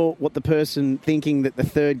 Not sure what the person thinking that the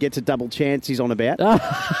third gets a double chance is on about.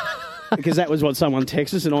 Because that was what someone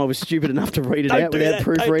texted us, and I was stupid enough to read it out without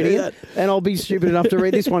proofreading it. And I'll be stupid enough to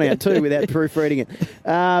read this one out too without proofreading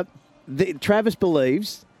it. Travis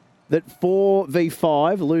believes that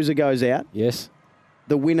 4v5, loser goes out. Yes.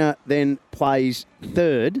 The winner then plays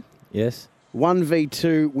third. Yes.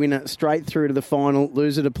 1v2 winner straight through to the final,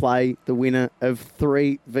 loser to play the winner of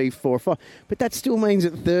 3v4-5. But that still means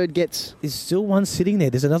that third gets... There's still one sitting there.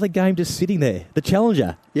 There's another game just sitting there. The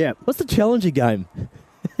Challenger. Yeah. What's the Challenger game?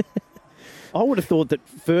 I would have thought that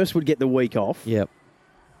first would get the week off. Yep.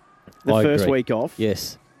 The first week off.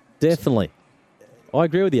 Yes, definitely. I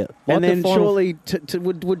agree with you. And then surely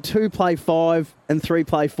would 2 play 5 and 3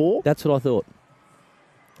 play 4? That's what I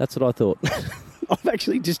thought. I've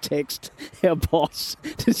actually just texted our boss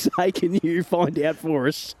to say, can you find out for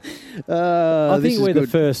us? I think we're the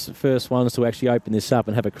first ones to actually open this up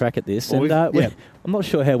and have a crack at this. Well, and I'm not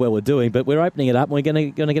sure how well we're doing, but we're opening it up and we're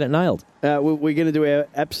going to get it nailed. We're going to do our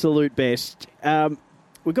absolute best.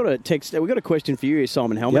 We've got a question for you here,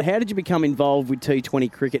 Simon Helmet. Yep. How did you become involved with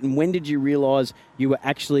T20 cricket, and when did you realise you were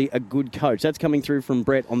actually a good coach? That's coming through from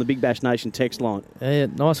Brett on the Big Bash Nation text line.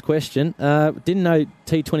 Nice question. Didn't know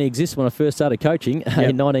T20 existed when I first started coaching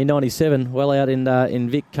in 1997, well out in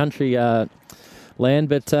Vic country land.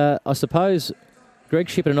 But I suppose Greg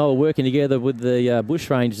Shippen and I were working together with the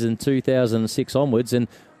Bush Rangers in 2006 onwards, and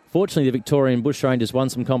fortunately, the Victorian Bushrangers won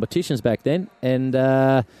some competitions back then, and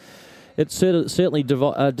it certainly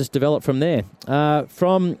just developed from there.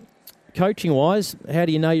 From coaching-wise, how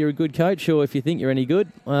do you know you're a good coach, or if you think you're any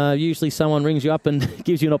good? Usually someone rings you up and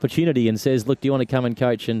gives you an opportunity and says, look, do you want to come and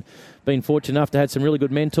coach? And been fortunate enough to have some really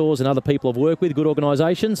good mentors and other people I've worked with, good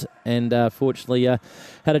organisations, and fortunately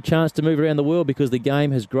had a chance to move around the world because the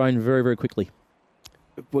game has grown very, very quickly.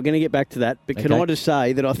 We're going to get back to that, but can I just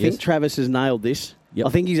say that I think Travis has nailed this. Yep. I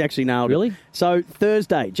think he's actually nailed it. Really? So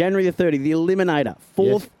Thursday, January the 30th, the Eliminator,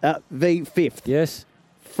 4th v 5th. Yes.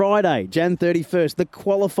 Friday, Jan 31st, the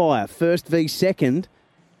Qualifier, 1st v 2nd.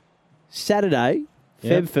 Saturday,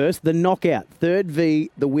 Feb 1st, the Knockout, 3rd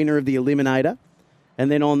v the winner of the Eliminator. And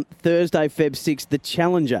then on Thursday, Feb 6th, the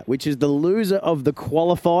Challenger, which is the loser of the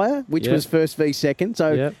Qualifier, which was 1st v 2nd.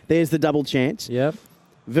 So there's the double chance. Yep.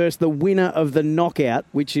 Versus the winner of the Knockout,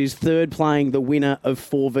 which is 3rd playing the winner of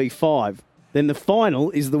 4v5. Then the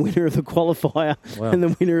final is the winner of the Qualifier and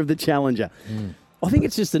the winner of the Challenger. I think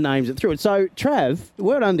it's just the names that threw it. So, Trav,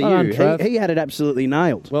 well done to you. Trav. He had it absolutely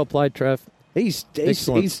nailed. Well played, Trav. He's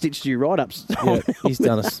stitched you right up. Yeah, he's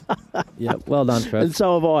done us. Yeah, well done, Trav. And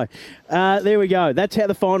so have I. There we go. That's how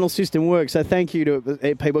the final system works. So thank you to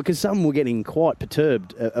people, because some were getting quite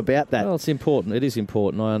perturbed about that. Well, it's important. It is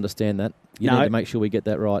important. I understand that. You need to make sure we get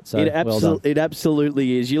that right. So well done. It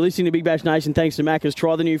absolutely is. You're listening to Big Bash Nation thanks to Macca's.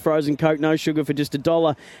 Try the new frozen Coke, no sugar, for just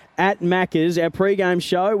 $1 at Macca's. Our pre-game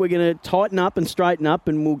show, we're going to tighten up and straighten up,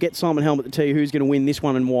 and we'll get Simon Helmut to tell you who's going to win this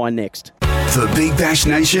one and why next. The Big Bash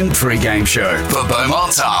Nation pre-game show for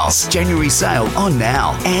Beaumont Tiles. January sale on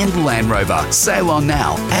now, and Land Rover. Sale on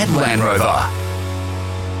now at Land Rover.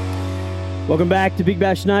 Welcome back to Big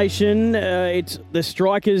Bash Nation. It's the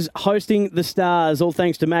Strikers hosting the Stars, all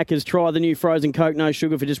thanks to Macca's. Try the new frozen Coke, no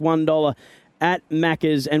sugar, for just $1 at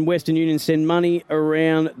Macca's. And Western Union send money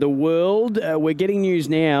around the world. We're getting news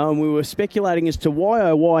now, and we were speculating as to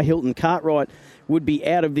why Hilton Cartwright would be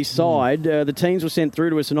out of this side. The teams were sent through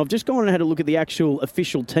to us, and I've just gone and had a look at the actual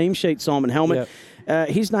official team sheet, Simon Helmut. Yep.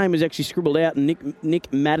 His name is actually scribbled out, and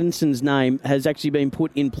Nick Maddison's name has actually been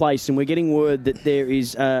put in place, and we're getting word that there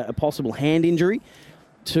is a possible hand injury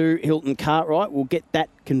to Hilton Cartwright. We'll get that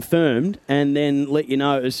confirmed and then let you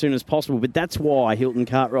know as soon as possible. But that's why Hilton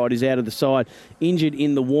Cartwright is out of the side, injured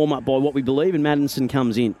in the warm-up by what we believe, and Maddison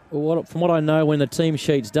comes in. Well, from what I know, when the team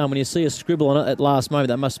sheet's done, when you see a scribble on it at last moment,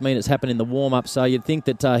 that must mean it's happened in the warm-up. So you'd think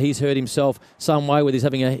that he's hurt himself some way, whether he's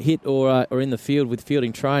having a hit or in the field with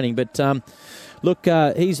fielding training. But look,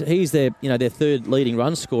 he's their third leading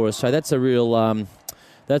run scorer, so that's a real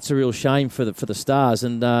shame for the Stars,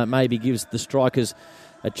 and maybe gives the Strikers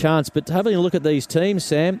a chance. But having a look at these teams,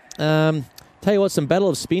 Sam, tell you what, some battle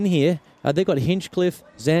of spin here. They've got Hinchcliffe,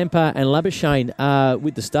 Zampa, and Labuschagne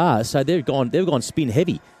with the Stars, so they've gone spin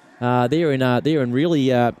heavy. They're in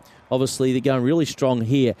really obviously they're going really strong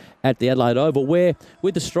here at the Adelaide Oval. Where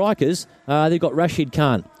with the Strikers, they've got Rashid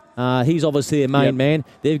Khan. He's obviously their main man.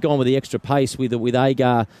 They've gone with the extra pace with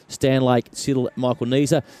Agar, Stanlake, Siddle, Michael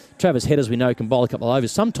Neeser. Travis Head, as we know, can bowl a couple of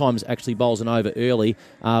overs. Sometimes actually bowls an over early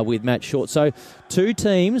with Matt Short. So two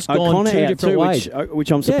teams gone two different ways.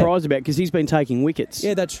 Which I'm surprised about, because he's been taking wickets.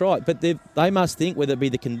 Yeah, that's right. But they must think whether it be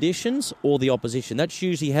the conditions or the opposition. That's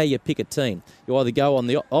usually how you pick a team. You either go on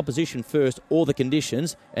the opposition first or the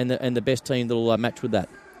conditions, and the best team that will match with that.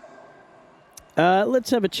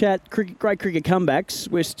 Let's have a chat. Great cricket comebacks.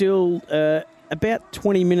 We're still about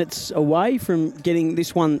 20 minutes away from getting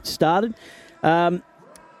this one started.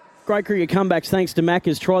 Great cricket comebacks thanks to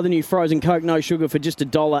Macca's. Try the new frozen Coke, no sugar, for just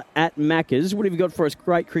 $1 at Macca's. What have you got for us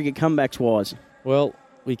great cricket comebacks-wise? Well,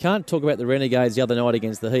 we can't talk about the Renegades the other night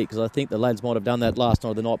against the Heat, because I think the lads might have done that last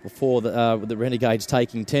night or the night before, with the Renegades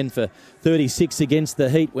taking 10 for 36 against the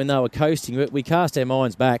Heat when they were coasting. But we cast our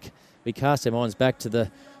minds back. to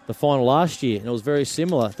the final last year, and it was very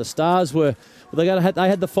similar. The Stars they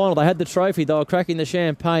had the final, they had the trophy, they were cracking the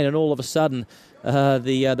champagne, and all of a sudden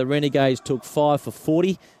the Renegades took 5 for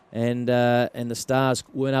 40, and the Stars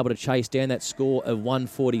weren't able to chase down that score of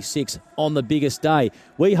 146 on the biggest day.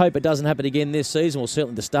 We hope it doesn't happen again this season. Well,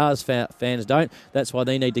 certainly the Stars fans don't. That's why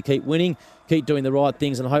they need to keep winning, keep doing the right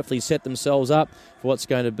things, and hopefully set themselves up for what's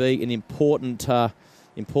going to be an important time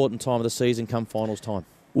of the season come finals time.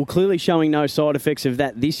 Well, clearly showing no side effects of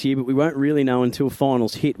that this year, but we won't really know until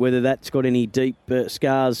finals hit whether that's got any deep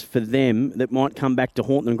scars for them that might come back to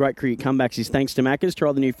haunt them. Great cricket comebacks is thanks to Macca's. Try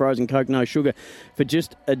the new frozen Coke, no sugar, for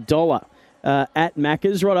just $1 at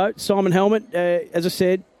Macca's. Righto, Simon Helmut, as I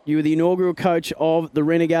said, you were the inaugural coach of the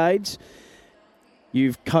Renegades.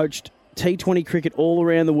 You've coached T20 cricket all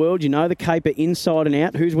around the world. You know the caper inside and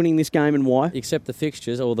out. Who's winning this game and why? Except the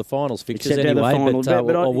fixtures or the finals fixtures Except anyway. The finals.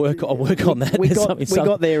 But I'll work on that. We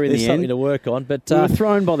got there in the end. There's something to work on. But we were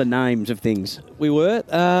thrown by the names of things. We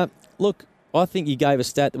were. Look, I think you gave a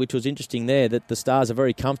stat which was interesting there, that the Stars are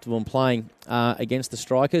very comfortable in playing against the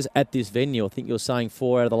Strikers at this venue. I think you were saying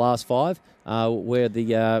 4 out of the last 5, where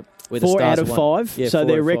the 4 out of 5. Yeah, so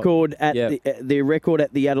their record at their record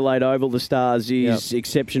at the Adelaide Oval, the Stars, is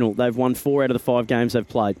exceptional. They've won 4 out of the 5 games they've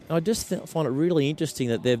played. I just find it really interesting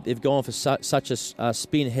that they've gone for such a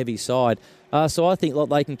spin-heavy side. So I think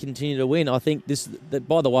they can continue to win. I think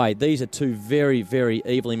by the way, these are 2 very, very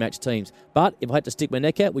evenly matched teams. But if I had to stick my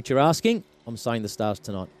neck out, which you're asking, I'm saying the Stars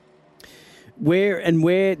tonight.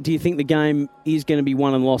 Where do you think the game is going to be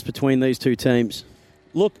won and lost between these 2 teams?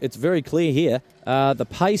 Look, it's very clear here. The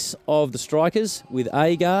pace of the Strikers with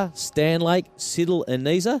Agar, Stanlake, Siddle and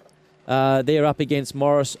Neser. They're up against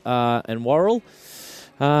Morris and Worrell.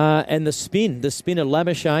 And the spin of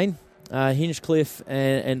Labuschagne, Hinchcliffe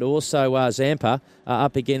and also Zampa are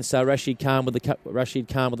up against Rashid Khan with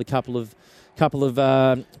a couple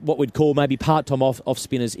of what we'd call maybe part-time off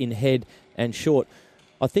spinners in head and short.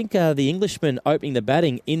 I think the Englishmen opening the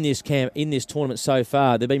batting in this tournament so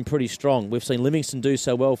far, they've been pretty strong. We've seen Livingston do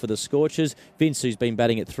so well for the Scorchers. Vince, who's been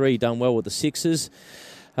batting at 3, done well with the 6s.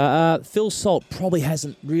 Phil Salt probably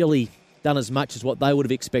hasn't really done as much as what they would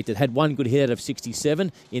have expected. Had 1 good hit out of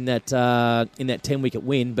 67 in that 10-wicket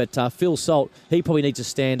win. But Phil Salt, he probably needs to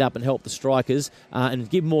stand up and help the Strikers and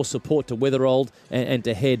give more support to Weatherald and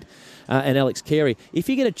to Head. And Alex Carey. If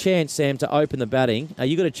you get a chance, Sam, to open the batting,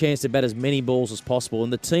 you got a chance to bat as many balls as possible.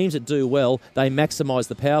 And the teams that do well, they maximise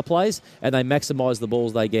the power plays and they maximise the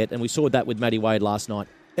balls they get. And we saw that with Matty Wade last night.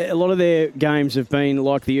 A lot of their games have been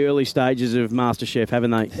like the early stages of MasterChef,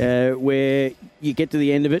 haven't they? Where you get to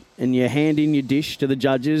the end of it and you hand in your dish to the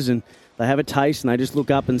judges and they have a taste and they just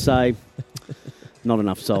look up and say, not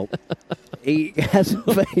enough salt. He hasn't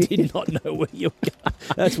been. I did not know where you were going.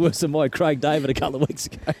 That's worse than my Craig David a couple of weeks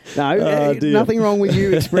ago. No, nothing wrong with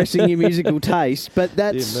you expressing your musical taste, but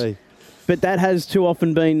that has too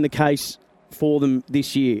often been the case for them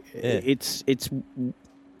this year. Yeah.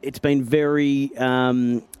 It's been very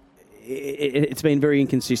it's been very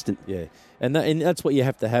inconsistent. Yeah, and that's what you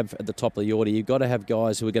have to have at the top of the order. You've got to have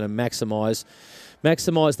guys who are going to maximise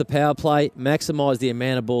the power play, maximise the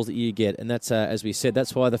amount of balls that you get. And that's, as we said,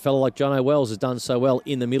 that's why the fellow like John O'Wells has done so well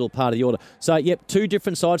in the middle part of the order. So, yep, 2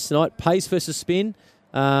 different sides tonight, pace versus spin.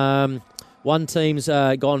 One team's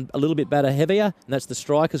gone a little bit batter heavier, and that's the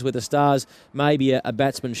Strikers, where the Stars may be a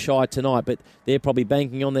batsman shy tonight, but they're probably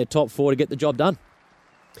banking on their top 4 to get the job done.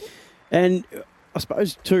 And I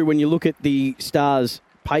suppose, too, when you look at the Stars'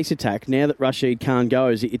 pace attack, now that Rashid Khan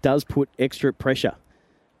goes, it does put extra pressure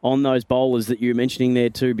on those bowlers that you were mentioning there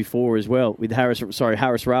too before as well, with Harris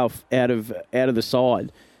Ralph out of the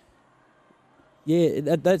side.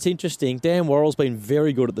 Yeah, that's interesting. Dan Worrell's been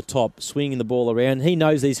very good at the top, swinging the ball around. He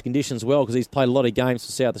knows these conditions well because he's played a lot of games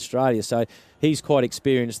for South Australia, so he's quite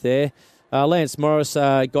experienced there. Lance Morris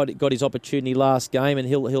got his opportunity last game, and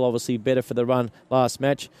he'll obviously be better for the run last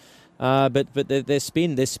match. But their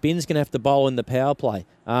spin's going to have to bowl in the power play,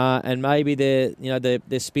 and maybe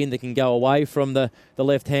their spin that can go away from the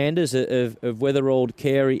left-handers of Weatherald,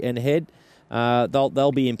 Carey, and Head.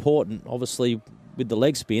 They'll be important, obviously. With the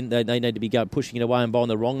leg spin, they need to be pushing it away and bowling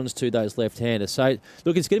the wrong ones to those left-handers. So,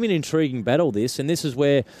 look, it's going to be an intriguing battle, this, and this is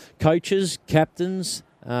where coaches, captains,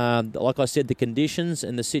 like I said, the conditions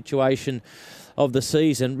and the situation of the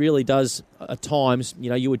season really does, at times,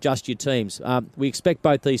 you adjust your teams. We expect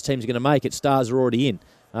both these teams are going to make it. Stars are already in.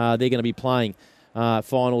 They're going to be playing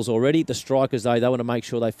finals already. The Strikers, though, they want to make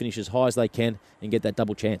sure they finish as high as they can and get that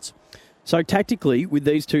double chance. So tactically, with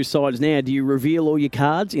these two sides now, do you reveal all your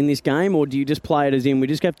cards in this game, or do you just play it as in we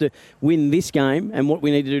just have to win this game and what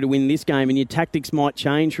we need to do to win this game, and your tactics might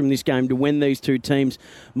change from this game to when these two teams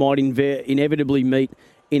might inevitably meet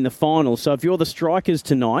in the final? So if you're the Strikers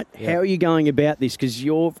tonight, How are you going about this? Because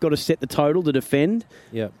you've got to set the total to defend.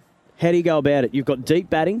 Yeah. How do you go about it? You've got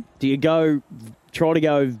deep batting. Do you try to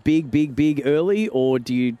go big early, or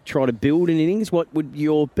do you try to build in innings? What would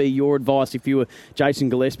be your advice if you were Jason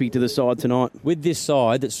Gillespie to the side tonight? With this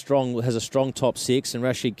side that has a strong top 6, and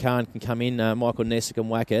Rashid Khan can come in, Michael Nessa can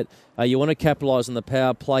whack it, you want to capitalise on the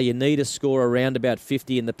power play. You need to score around about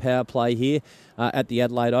 50 in the power play here at the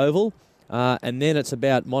Adelaide Oval. And then it's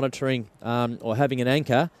about monitoring or having an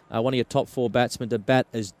anchor, one of your top 4 batsmen to bat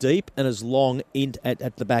as deep and as long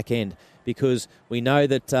at the back end, because we know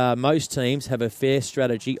that most teams have a fair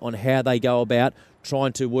strategy on how they go about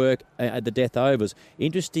trying to work at the death overs.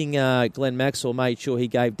 Interesting, Glenn Maxwell made sure he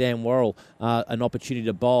gave Dan Worrell an opportunity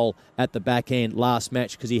to bowl at the back end last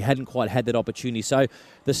match because he hadn't quite had that opportunity. So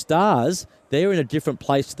the Stars, they're in a different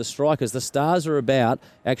place to the Strikers. The Stars are about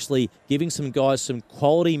actually giving some guys some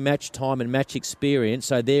quality match time and match experience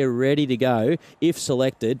so they're ready to go if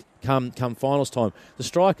selected come finals time. The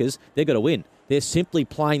Strikers, they've got to win. They're simply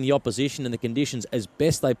playing the opposition and the conditions as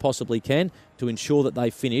best they possibly can to ensure that they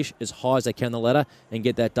finish as high as they can on the ladder and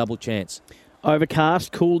get that double chance.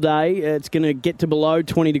 Overcast, cool day. It's going to get to below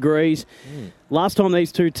 20 degrees. Last time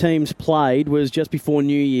these two teams played was just before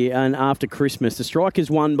New Year and after Christmas. The Strikers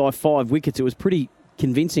won by 5 wickets. It was pretty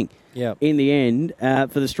convincing in the end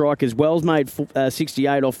for the Strikers. Wells made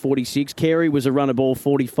 68 off 46. Carey was a runner ball,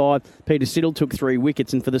 45. Peter Siddle took 3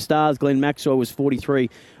 wickets. And for the Stars, Glenn Maxwell was 43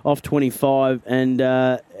 off 25. And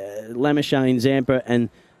Lamashane, Zampa,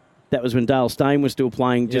 and that was when Dale Steyn was still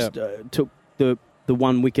playing, just took the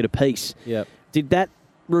 1 wicket apiece. Did that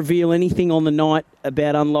reveal anything on the night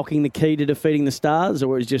about unlocking the key to defeating the Stars,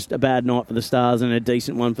 or was it just a bad night for the Stars and a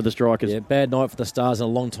decent one for the Strikers? Yeah, bad night for the Stars and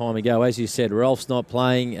a long time ago. As you said, Ralph's not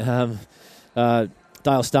playing.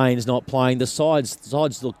 Dale Steyn's not playing. The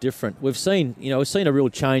sides look different. We've seen a real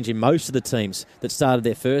change in most of the teams that started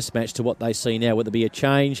their first match to what they see now. Whether it be a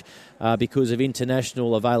change because of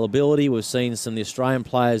international availability, we've seen some of the Australian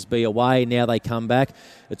players be away. Now they come back.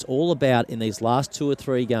 It's all about in these last 2 or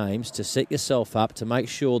 3 games to set yourself up to make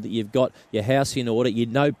sure that you've got your house in order. You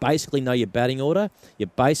basically know your batting order. You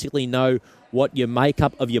basically know what your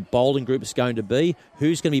makeup of your bowling group is going to be,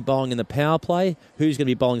 who's going to be bowling in the power play, who's going to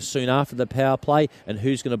be bowling soon after the power play, and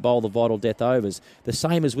who's going to bowl the vital death overs. The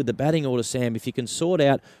same as with the batting order, Sam. If you can sort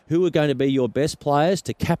out who are going to be your best players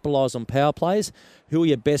to capitalise on power plays, who are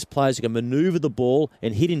your best players who can manoeuvre the ball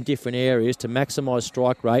and hit in different areas to maximise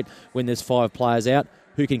strike rate when there's 5 players out,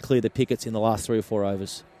 who can clear the pickets in the last 3 or 4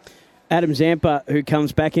 overs. Adam Zampa, who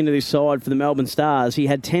comes back into this side for the Melbourne Stars, he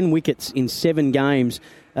had 10 wickets in 7 games,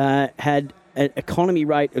 had an economy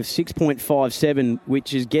rate of 6.57,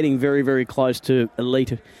 which is getting very, very close to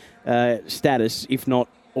elite status, if not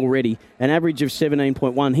already. An average of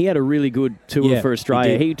 17.1. He had a really good tour for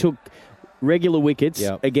Australia. He took regular wickets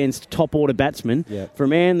against top-order batsmen. For a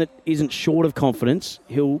man that isn't short of confidence,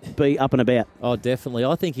 he'll be up and about. Oh, definitely.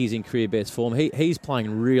 I think he's in career best form. He's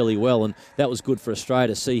playing really well, and that was good for Australia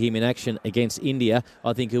to see him in action against India.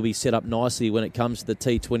 I think he'll be set up nicely when it comes to the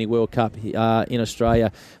T20 World Cup in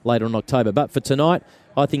Australia later in October. But for tonight,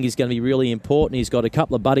 I think he's going to be really important. He's got a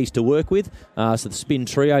couple of buddies to work with. So the spin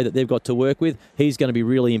trio that they've got to work with, he's going to be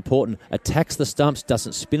really important. Attacks the stumps,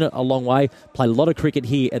 doesn't spin it a long way. Played a lot of cricket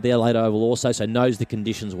here at the Adelaide Oval also, so knows the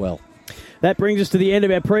conditions well. That brings us to the end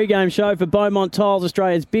of our pre-game show for Beaumont Tiles.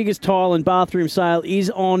 Australia's biggest tile and bathroom sale is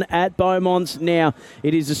on at Beaumont's now.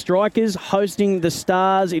 It is the Strikers hosting the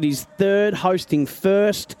Stars. It is third hosting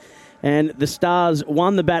first. And the Stars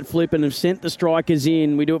won the bat flip and have sent the Strikers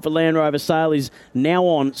in. We do it for Land Rover. Sale is now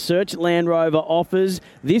on. Search Land Rover offers.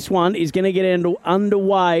 This one is going to get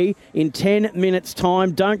underway in 10 minutes'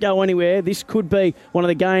 time. Don't go anywhere. This could be one of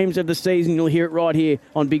the games of the season. You'll hear it right here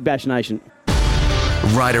on Big Bash Nation.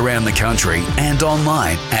 Right around the country and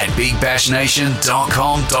online at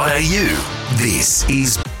bigbashnation.com.au. This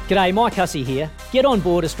is... G'day, Mike Hussey here. Get on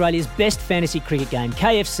board Australia's best fantasy cricket game,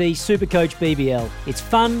 KFC Supercoach BBL. It's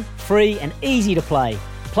fun, free and easy to play.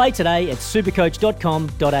 Play today at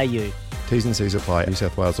supercoach.com.au. T's and C's apply. New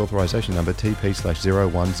South Wales authorisation number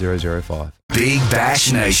TP/01005. Big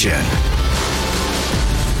Bash Nation.